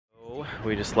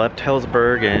We just left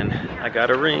Hellsburg and I got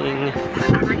a ring.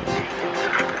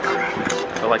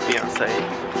 I like Beyonce.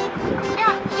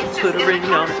 Put a ring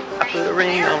on it. I put a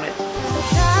ring on it.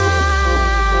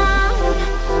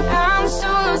 I'm so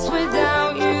lost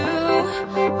without you,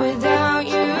 without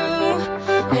you.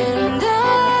 And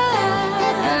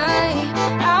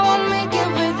I won't make it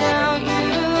without you,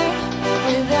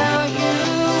 without you.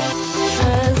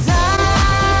 'Cause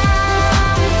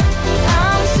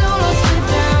I'm so lost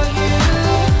without you,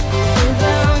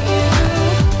 without you.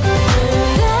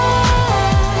 And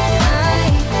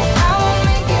I won't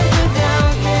make it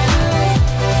without you,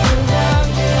 without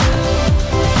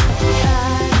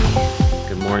you.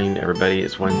 Good morning, everybody.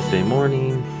 It's Wednesday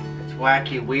morning. It's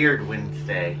Wacky Weird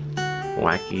Wednesday.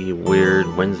 Wacky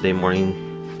Weird Wednesday morning,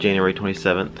 January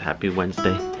 27th. Happy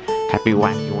Wednesday. Happy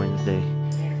Wacky Wednesday.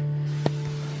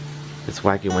 It's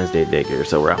Wacky Wednesday daycare,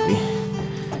 so Ralphie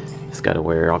has got to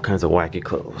wear all kinds of wacky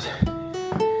clothes.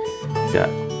 He's got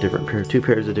two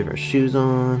pairs of different shoes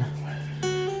on.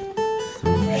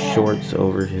 Some shorts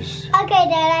over his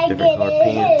different color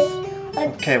pants.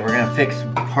 Okay, we're gonna fix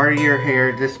part of your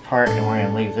hair, this part, and we're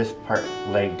gonna leave this part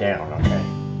laid down, okay?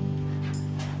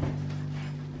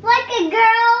 Like a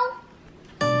girl?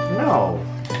 No.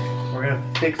 We're gonna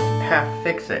half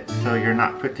fix it so you're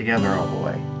not put together all the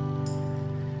way.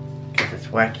 Because it's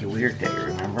Wacky Weird Day,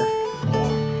 remember?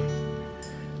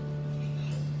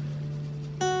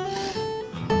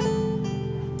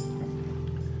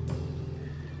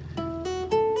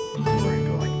 We're gonna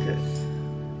go like this.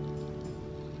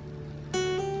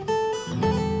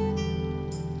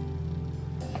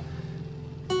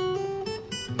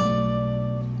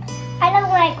 I don't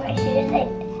like my shoes like that.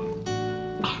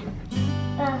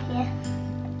 Oh, yeah.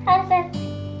 How's that?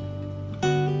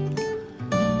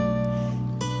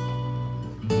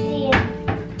 Yeah.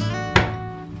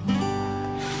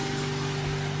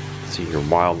 See your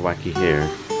wild wacky hair.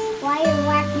 Why are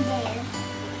wacky bear?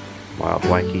 Wild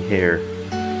wacky hair.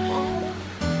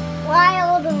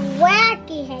 Wild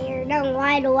wacky hair, not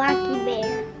wild wacky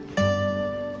bear.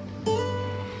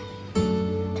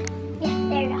 Yeah,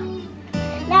 there you go.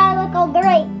 Now I look all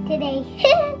great today.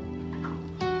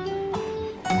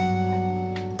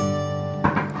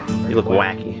 You look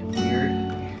wacky. Weird.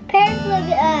 Parents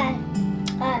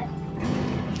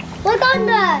look on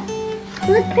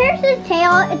look Paris'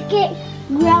 tail, it's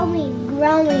growing.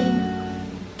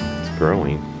 It's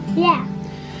growing. Yeah.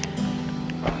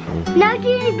 Now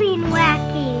she's being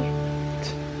wacky.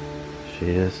 She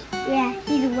is. Yeah,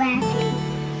 she's wacky.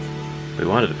 We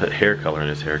wanted to put hair color in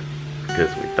his hair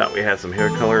because we thought we had some hair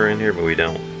color in here, but we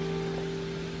don't.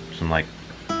 Some like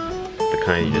the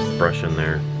kind you just brush in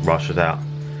there, washes out.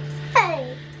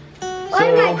 Hey.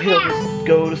 So he'll just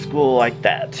go to school like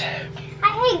that. I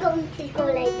hate going to school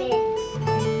like this.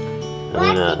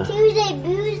 And, Wacky Tuesday,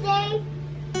 Booze Day.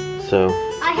 So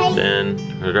I hate then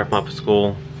we're gonna drop him off at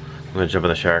school. I'm gonna jump in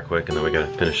the shower quick, and then we gotta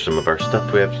finish some of our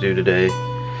stuff we have to do today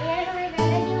We're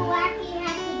gonna do wacky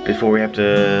hacky. before we have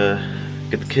to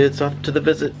get the kids off to the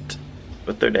visit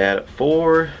with their dad at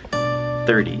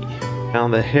 4:30.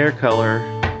 Found the hair color.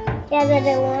 Yeah, that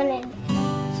I wanted.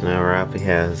 So now Ralphie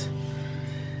has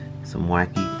some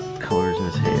wacky colors in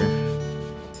his hair.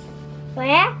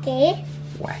 Wacky?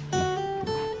 Wacky.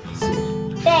 Let's see.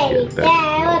 Hey, Get it back yeah,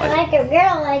 I to would the light. like a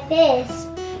girl like this.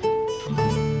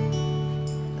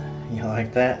 You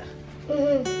like that?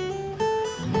 Mm-hmm.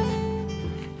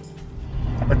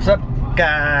 What's up,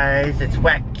 guys? It's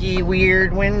Wacky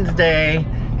Weird Wednesday.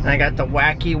 And I got the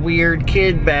wacky weird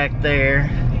kid back there.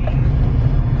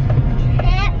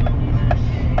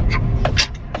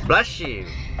 Bless you.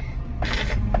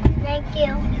 Thank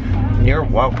you. You're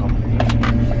welcome.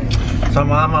 So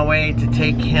I'm on my way to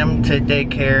take him to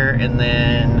daycare and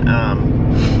then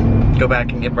go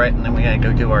back and get Brett, and then we gotta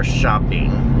go do our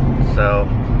shopping. So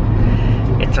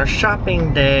it's our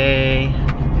shopping day.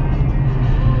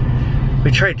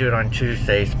 We try to do it on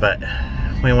Tuesdays, but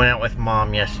we went out with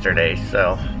Mom yesterday,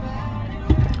 so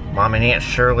Mom and Aunt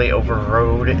Shirley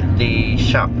overrode the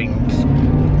shopping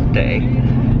day.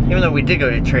 Even though we did go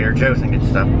to Trader Joe's and get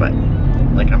stuff, but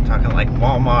like I'm talking like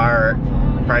Walmart,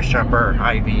 Price Chopper,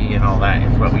 Hy-Vee, and all that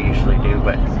is what we usually do.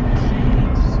 But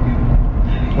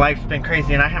life's been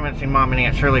crazy, and I haven't seen Mom and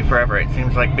Aunt Shirley forever. It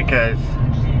seems like because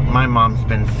my mom's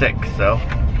been sick, so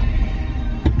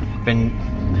been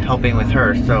helping with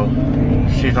her. So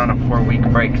she's on a 4-week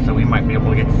break, so we might be able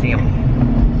to get to see them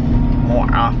more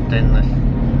often this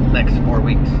next 4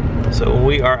 weeks. So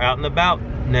we are out and about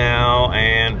now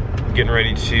and getting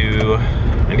ready to,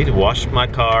 I need to wash my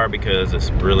car because it's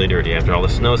really dirty after all the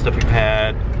snow stuff we've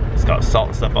had. It's got salt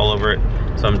and stuff all over it.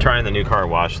 So I'm trying the new car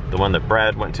wash, the one that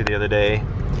Brad went to the other day.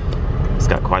 It's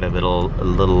got quite a little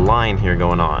line here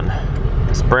going on.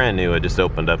 It's brand new, it just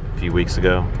opened up a few weeks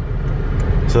ago.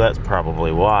 So that's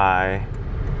probably why.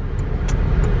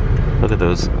 Look at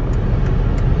those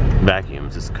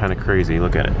vacuums, it's kind of crazy,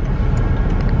 look at it.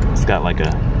 It's got like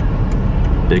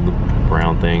a big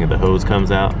brown thing, the hose comes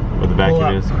out where the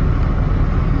vacuum is.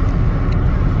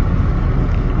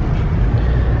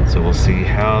 So we'll see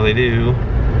how they do.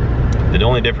 The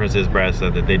only difference is Brad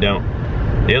said that they don't,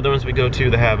 the other ones we go to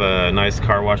that have a nice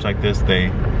car wash like this, they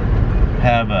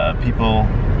have people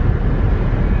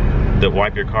that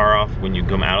wipe your car off when you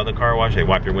come out of the car wash. They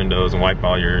wipe your windows and wipe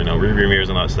all your, you know, rear mirrors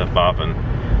and all that stuff off, and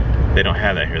they don't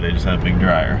have that here. They just have a big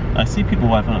dryer. I see people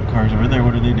wiping up cars over there.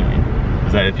 What are they doing?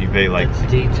 Is that if you pay like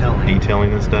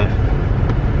detailing and stuff?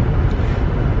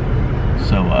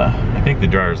 So I think the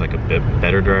dryer is like a bit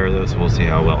better dryer though, so we'll see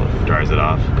how well it dries it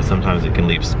off, because sometimes it can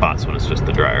leave spots when it's just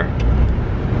the dryer.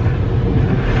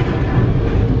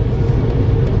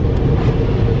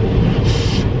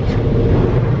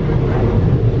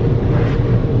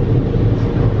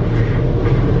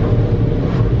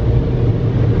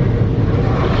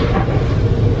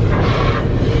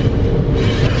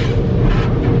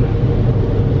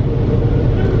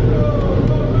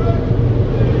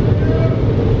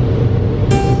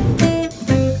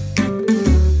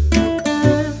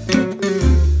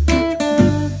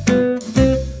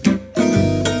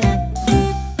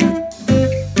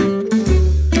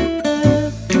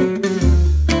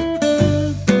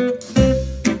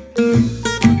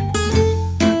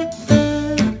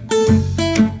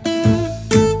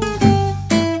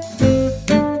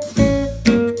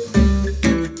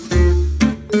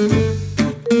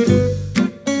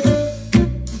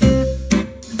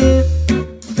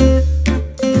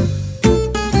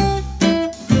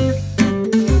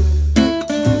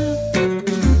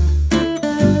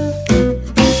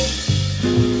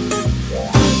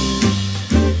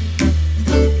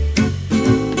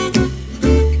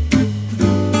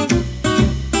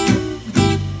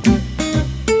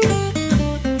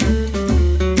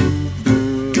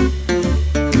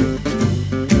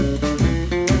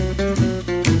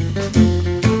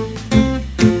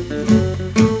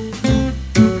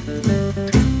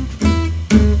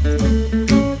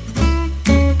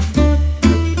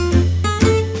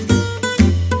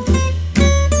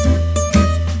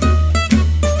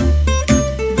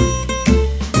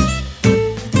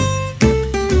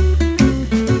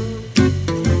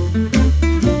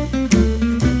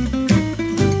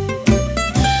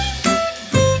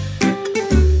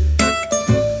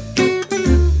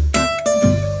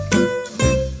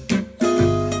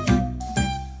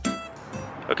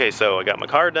 Okay, so I got my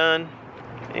car done,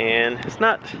 and it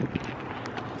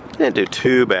didn't do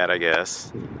too bad, I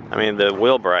guess. I mean, the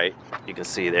wheel bright, you can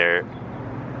see there,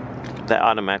 that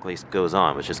automatically goes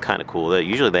on, which is kind of cool.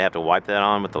 Usually they have to wipe that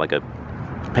on with like a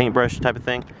paintbrush type of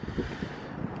thing.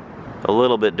 A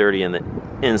little bit dirty in the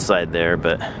inside there,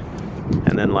 but,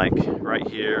 and then like right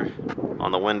here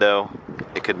on the window,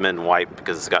 it could have been wiped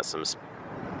because it's got some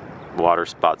water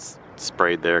spots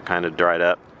sprayed there, kind of dried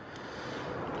up.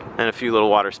 And a few little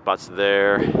water spots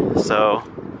there, so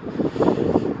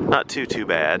not too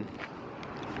bad.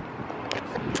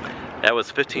 That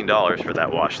was $15 for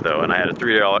that wash though, and I had a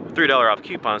 $3 off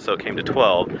coupon, so it came to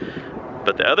 $12.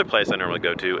 But the other place I normally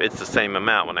go to, it's the same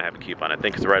amount when I have a coupon. I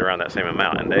think it's right around that same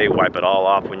amount, and they wipe it all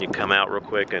off when you come out real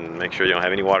quick and make sure you don't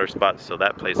have any water spots, so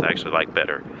that place I actually like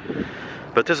better.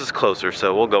 But this is closer,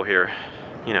 so we'll go here,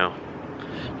 you know,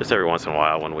 just every once in a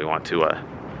while when we want to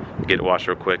get it washed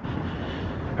real quick.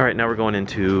 All right, now we're going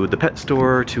into the pet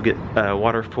store to get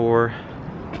water for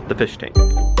the fish tank.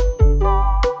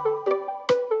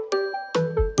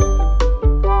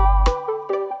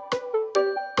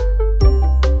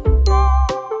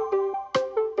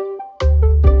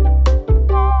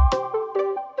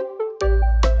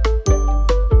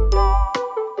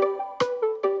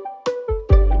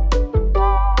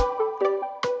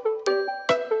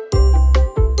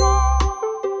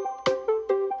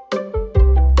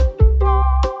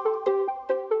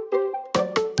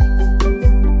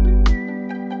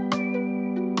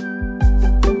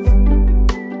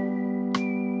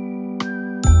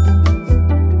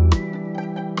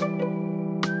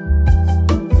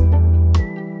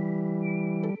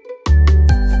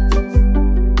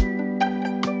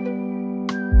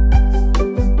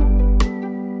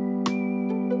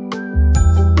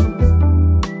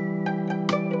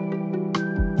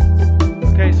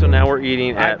 So now we're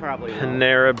eating at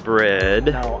Panera Bread.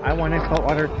 No, I want a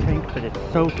saltwater tank, but it's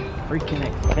so freaking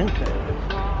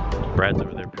expensive. Brad's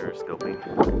over there periscoping.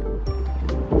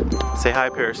 Say hi,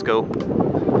 Periscope.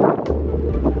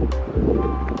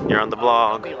 You're on the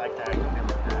vlog. Like that.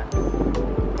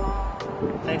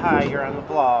 hi, you're on the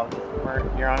vlog.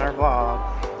 You're on our vlog.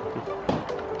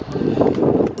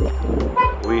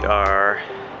 We are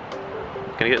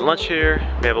gonna get lunch here.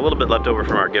 We have a little bit left over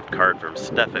from our gift card from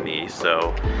Stephanie,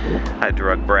 so I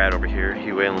drug Brad over here. He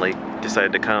finally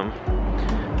decided to come,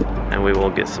 and we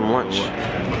will get some lunch.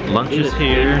 Lunch is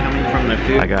here. Coming from the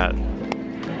food. I got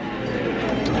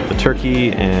the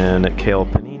turkey and kale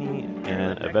panini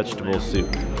and a vegetable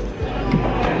soup.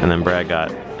 And then Brad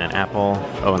got an apple.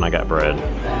 Oh, and I got bread.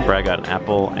 Brad got an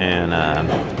apple and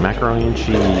macaroni and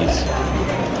cheese.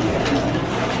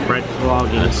 Bread's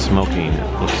vlogging. It's smoking.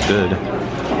 It looks good.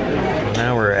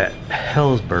 Now we're at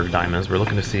Helzberg Diamonds. We're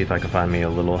looking to see if I can find me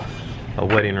a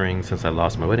wedding ring since I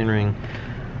lost my wedding ring.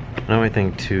 Not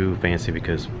anything too fancy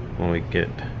because when we get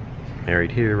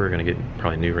married here, we're gonna get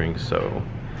probably new rings. So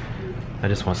I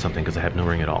just want something because I have no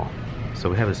ring at all.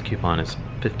 So we have this coupon. It's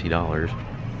 $50.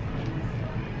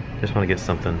 Just want to get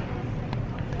something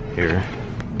here.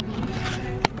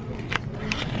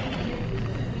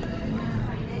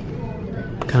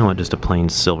 Kind of want just a plain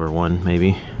silver one,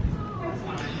 maybe.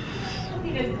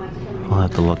 I'll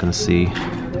have to look and see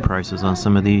the prices on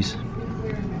some of these.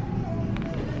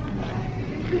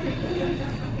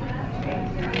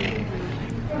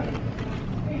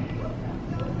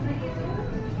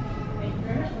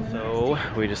 So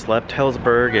we just left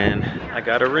Helzberg and I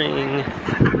got a ring.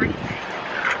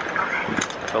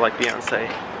 I like Beyonce.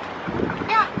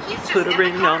 Put a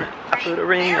ring on it. I put a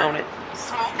ring on it.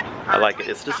 I like it.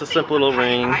 It's just a simple little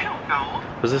ring.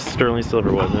 Was this sterling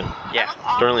silver, wasn't it? Yeah,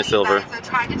 sterling silver.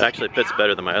 It actually fits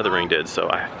better than my other ring did, so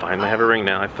I finally have a ring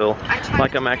now. I feel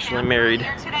like I'm actually married.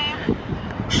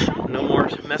 No more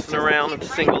messing around with a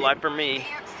single life for me.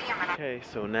 Okay,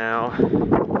 so now I'm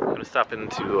gonna stop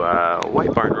into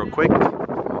White Barn real quick.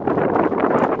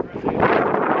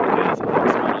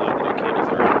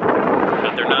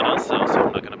 They're not on sale, so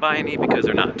I'm not going to buy any because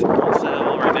they're not on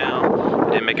sale right now. I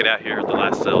didn't make it out here at the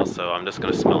last sale, so I'm just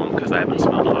going to smell them because I haven't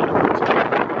smelled a lot of them.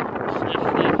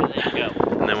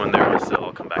 And then when they're on sale,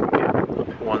 I'll come back and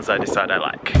get ones I decide I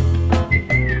like.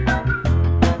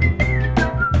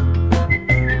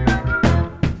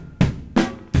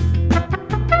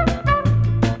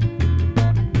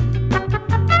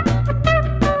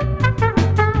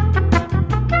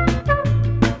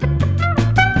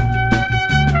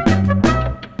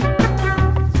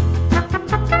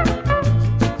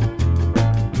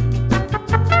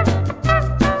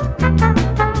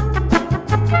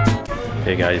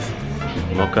 Hey guys,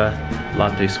 mocha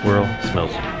latte swirl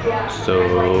smells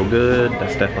so good.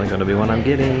 That's definitely going to be one I'm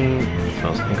getting. It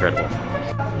smells incredible.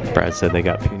 Brad said they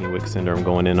got puny wick syndrome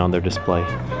going in on their display.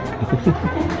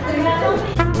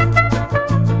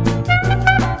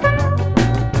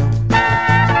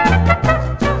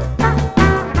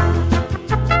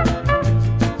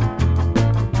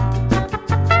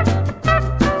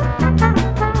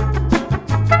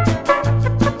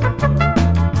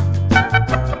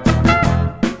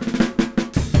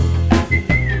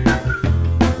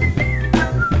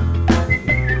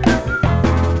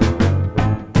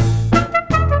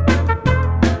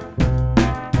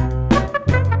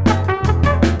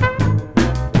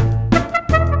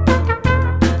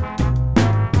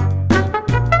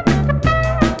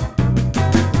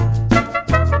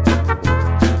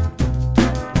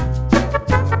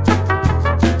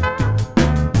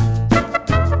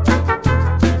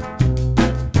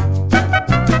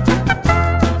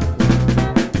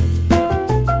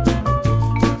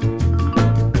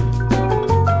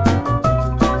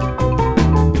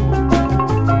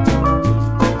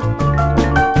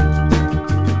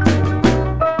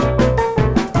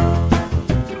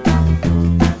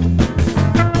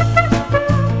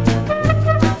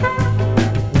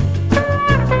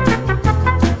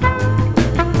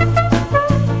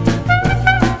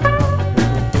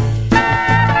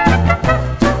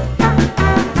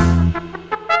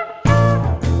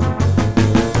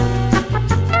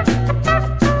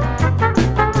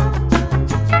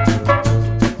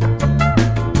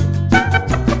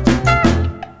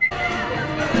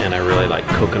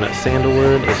 Coconut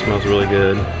sandalwood, it smells really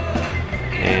good.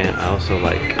 And I also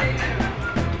like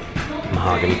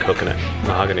mahogany coconut.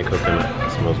 Mahogany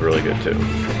coconut smells really good too.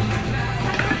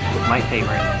 My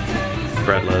favorite.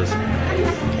 Brad loves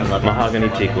I love mahogany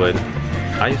teakwood.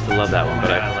 I used to love that one,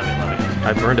 but I love it.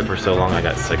 I burned it for so long I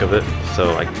got sick of it.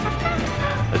 So I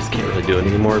just can't really do it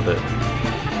anymore, but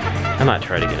I might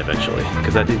try it again eventually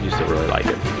because I did used to really like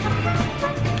it.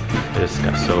 I just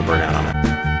got so burnt out on it.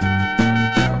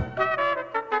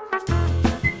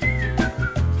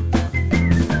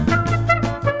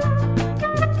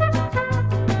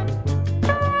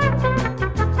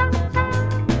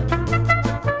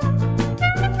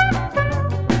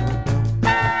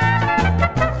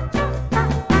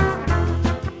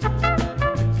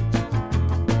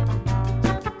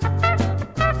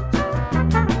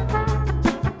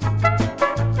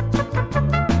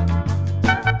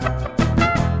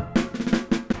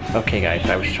 Okay guys,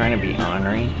 I was trying to be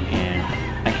ornery and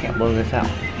I can't blow this out.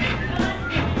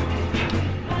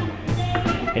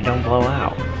 It don't blow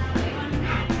out.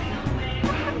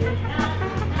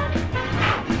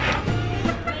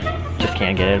 Just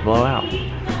can't get it to blow out.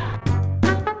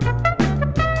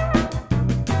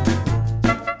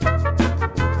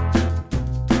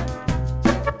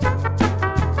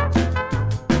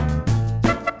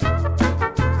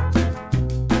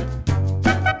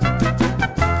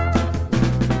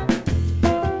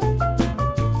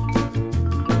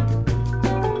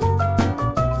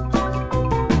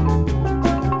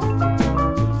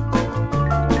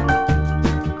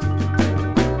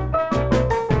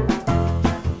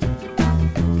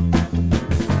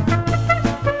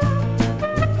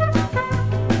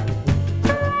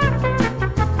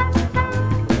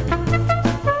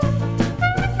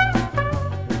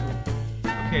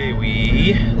 Okay,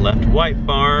 we left White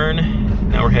Barn.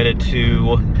 Now we're headed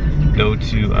to go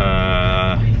to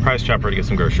Price Chopper to get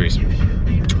some groceries.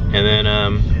 And then,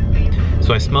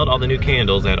 so I smelled all the new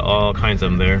candles. I had all kinds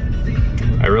of them there.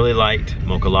 I really liked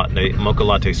Mocha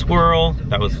Latte Swirl.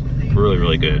 That was really,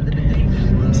 really good.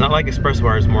 It's not like espresso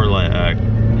bar, it's more like,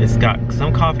 it's got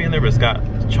some coffee in there, but it's got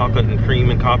chocolate and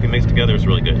cream and coffee mixed together. It's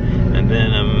really good. And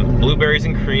then blueberries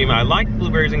and cream. I liked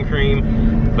blueberries and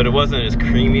cream, but it wasn't as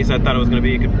creamy as I thought it was gonna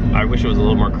be. I wish it was a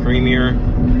little more creamier,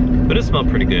 but it smelled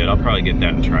pretty good. I'll probably get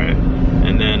that and try it.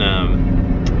 And then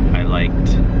I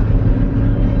liked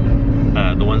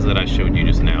the ones that I showed you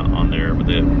just now on there. With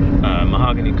the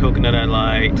mahogany coconut I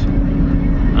liked.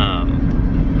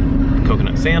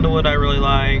 Coconut sandalwood I really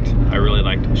liked. I really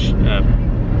liked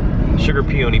sugar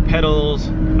peony petals.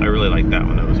 I really liked that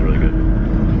one. That was really good.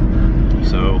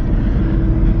 So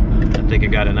I think I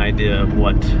got an idea of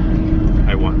what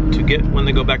I want to get when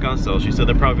they go back on sale. She said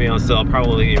they'll probably be on sale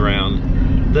probably around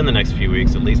within the next few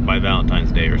weeks, at least by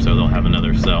Valentine's Day or so. They'll have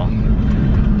another sale,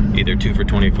 either 2 for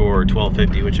 $24 or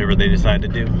 $12.50, whichever they decide to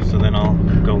do. So then I'll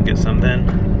go and get some then,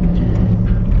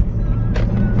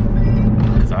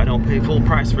 because I don't pay full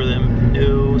price for them.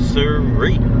 No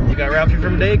sirree. You got Ralphie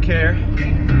from daycare.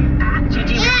 Do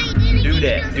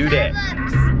that, do that.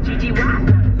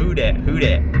 Who that, who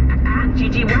that?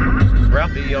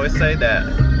 Ralphie, you always say that.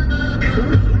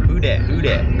 Who that, who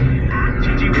that? Do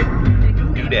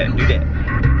that, do that.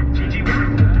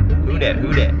 Who that,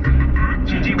 who that?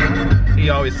 He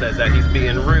always says that. He's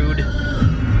being rude.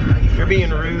 You're being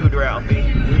rude,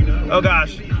 Ralphie. Oh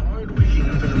gosh.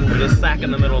 There's a sack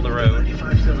in the middle of the road.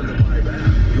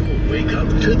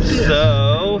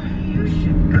 So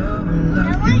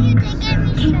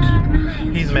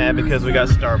he's mad because we got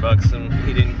Starbucks and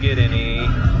he didn't get any.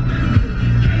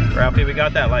 Ralphie, we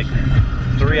got that like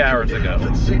 3 hours ago.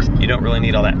 You don't really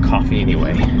need all that coffee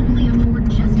anyway.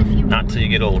 Not till you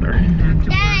get older.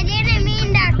 Dad, I didn't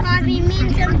mean that coffee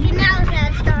means something else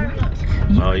at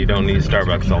Starbucks. Well, you don't need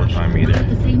Starbucks all the time either.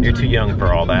 You're too young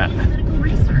for all that.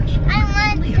 I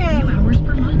want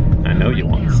some. I know you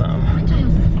want some.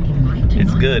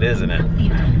 It's good, isn't it?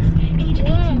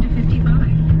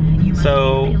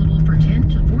 So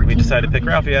we decided to pick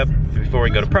Ralphie up before we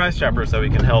go to Price Chopper so we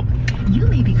can help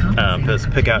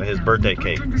pick out his birthday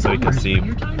cake, so he can see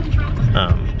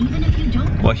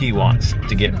what he wants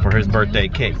to get for his birthday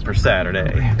cake for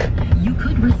Saturday.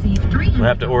 We'll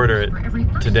have to order it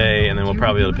today, and then we'll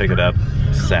probably be able to pick it up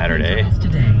Saturday,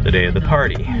 the day of the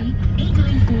party.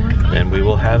 Then we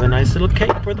will have a nice little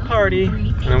cake for the party,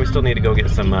 and then we still need to go get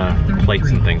some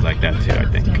plates and things like that too, I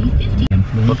think.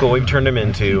 Look what we've turned him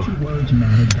into.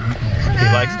 He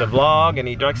likes to vlog and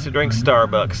he likes to drink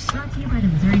Starbucks.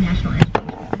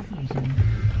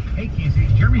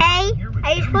 Hey,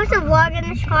 are you supposed to vlog in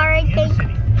this car, I think?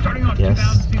 Yes,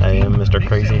 I am Mr.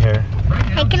 Crazy Hair.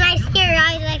 Hey, can I see your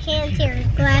eyes? I can't see your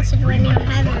glasses when you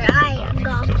have your eye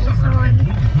goggles on.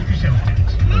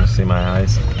 You want to see my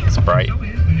eyes? It's bright.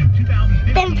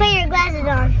 Then put your glasses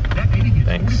on.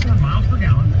 Thanks.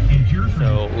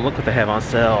 So look what they have on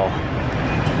sale.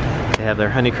 They have their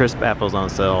Honeycrisp apples on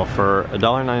sale for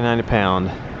 $1.99 a pound.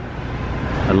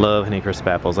 I love Honeycrisp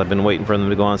apples. I've been waiting for them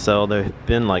to go on sale. They've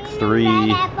been like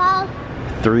three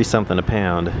something a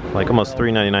pound, like almost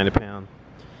 $3.99 a pound.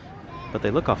 But they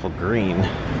look awful green.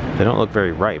 They don't look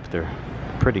very ripe. They're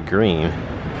pretty green.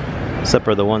 Except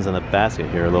for the ones in the basket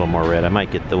here are a little more red. I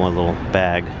might get the one little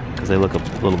bag because they look a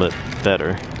little bit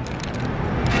better.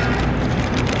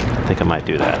 I think I might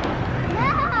do that. No!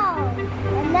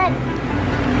 And then...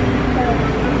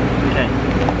 Okay.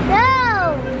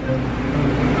 No!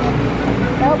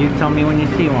 Nope. You tell me when you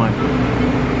see one.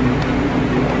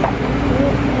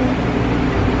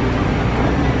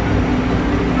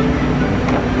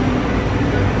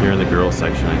 You're in the girls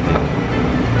section, I think.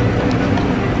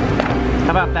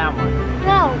 How about that one?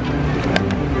 No.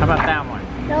 How about that one?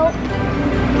 Nope.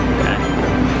 Okay.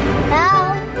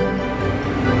 Now,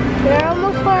 you're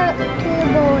almost far to the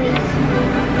boys.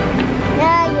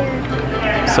 Now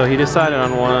you're... So he decided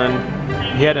on one.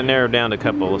 He had to narrow down to a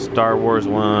couple, a Star Wars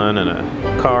one and a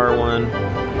car one.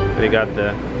 But he got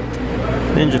the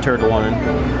Ninja Turtle one.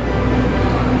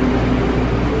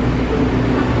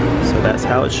 So that's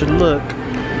how it should look.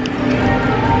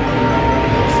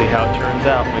 We'll see how it turns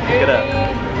out when we pick it up.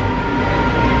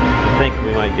 I think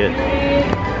we might get...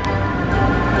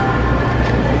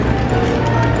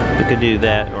 We could do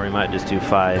that, or we might just do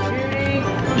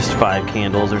just five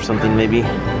candles or something maybe.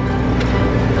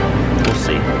 We'll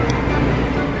see.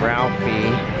 Ralphie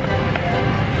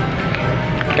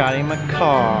got him a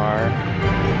car.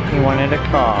 He wanted a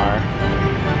car.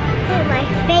 Oh, my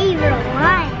favorite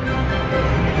one.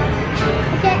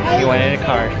 He wanted a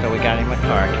car, so we got him a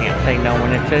car. Can't say no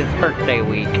when it's his birthday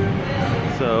week.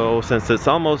 So since it's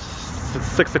almost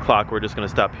 6 o'clock, we're just gonna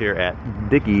stop here at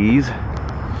Dickie's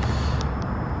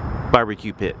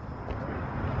barbecue pit.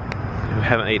 We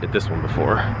haven't ate at this one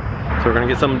before. So we're gonna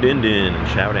get some din din and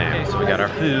chow down. Okay, so we got our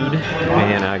food,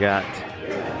 and I got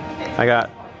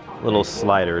little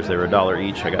sliders. They were $1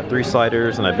 each. I got 3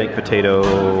 sliders, and I baked potato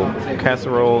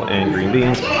casserole and green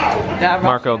beans.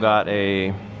 Marco got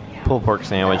a pulled pork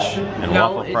sandwich and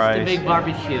waffle fries. No, it's the big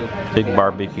barbecue. Big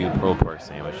barbecue pulled pork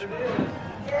sandwich.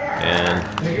 And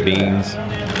beans.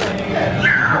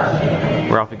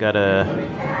 Ralphie got a,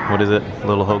 what is it? A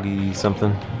little hoagie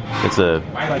something. It's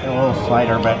like a little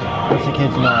slider, but what's the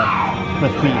kids know?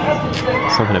 With beef.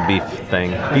 Some kind of beef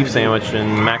thing. Beef sandwich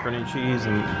and macaroni and cheese,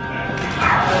 and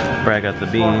Brad got the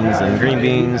beans and green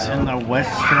beans. And the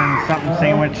Western something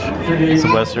sandwich. It's a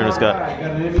Western. It's got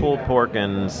pulled pork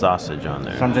and sausage on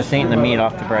there. So I'm just eating the meat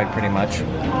off the bread pretty much.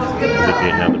 As if you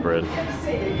didn't have the bread.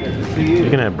 You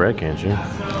can have bread, can't you?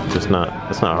 Just not,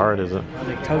 it's not hard, is it?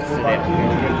 They toasted it.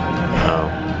 Oh.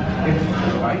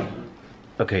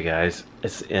 Okay guys,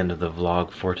 it's the end of the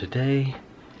vlog for today.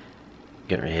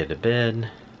 Getting ready to head to bed.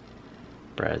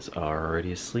 Brad's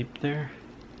already asleep there.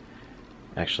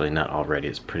 Actually, not already,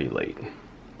 it's pretty late.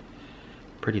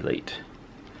 Pretty late.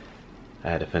 I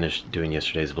had to finish doing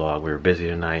yesterday's vlog. We were busy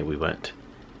tonight. We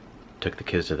took the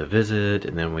kids to the visit,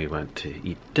 and then we went to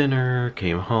eat dinner,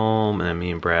 came home, and then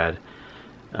me and Brad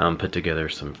put together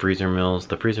some freezer meals.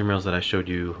 The freezer meals that I showed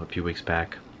you a few weeks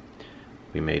back.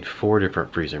 We made 4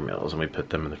 different freezer meals, and we put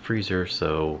them in the freezer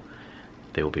so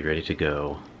they will be ready to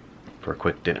go for a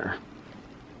quick dinner.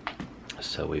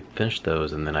 So we finished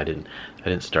those, and then I didn't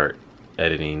start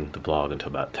editing the vlog until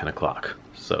about 10 o'clock.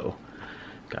 So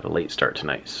got a late start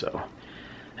tonight, so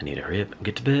I need to hurry up and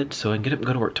get to bed so I can get up and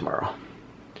go to work tomorrow.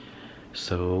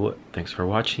 So thanks for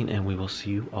watching, and we will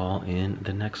see you all in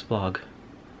the next vlog.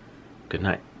 Good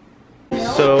night.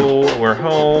 So we're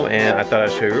home, and I thought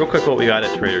I'd show you real quick what we got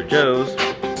at Trader Joe's.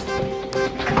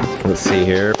 Let's see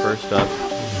here. First up,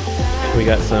 we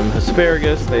got some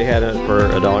asparagus. They had it for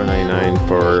 $1.99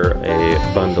 for a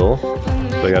bundle.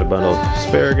 So we got a bundle of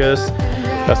asparagus.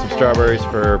 Got some strawberries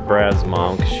for Brad's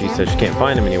mom, because she said she can't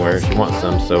find them anywhere. She wants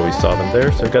some, so we saw them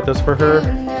there. So we got those for her.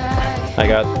 I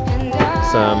got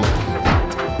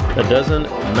a dozen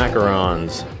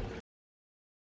macarons.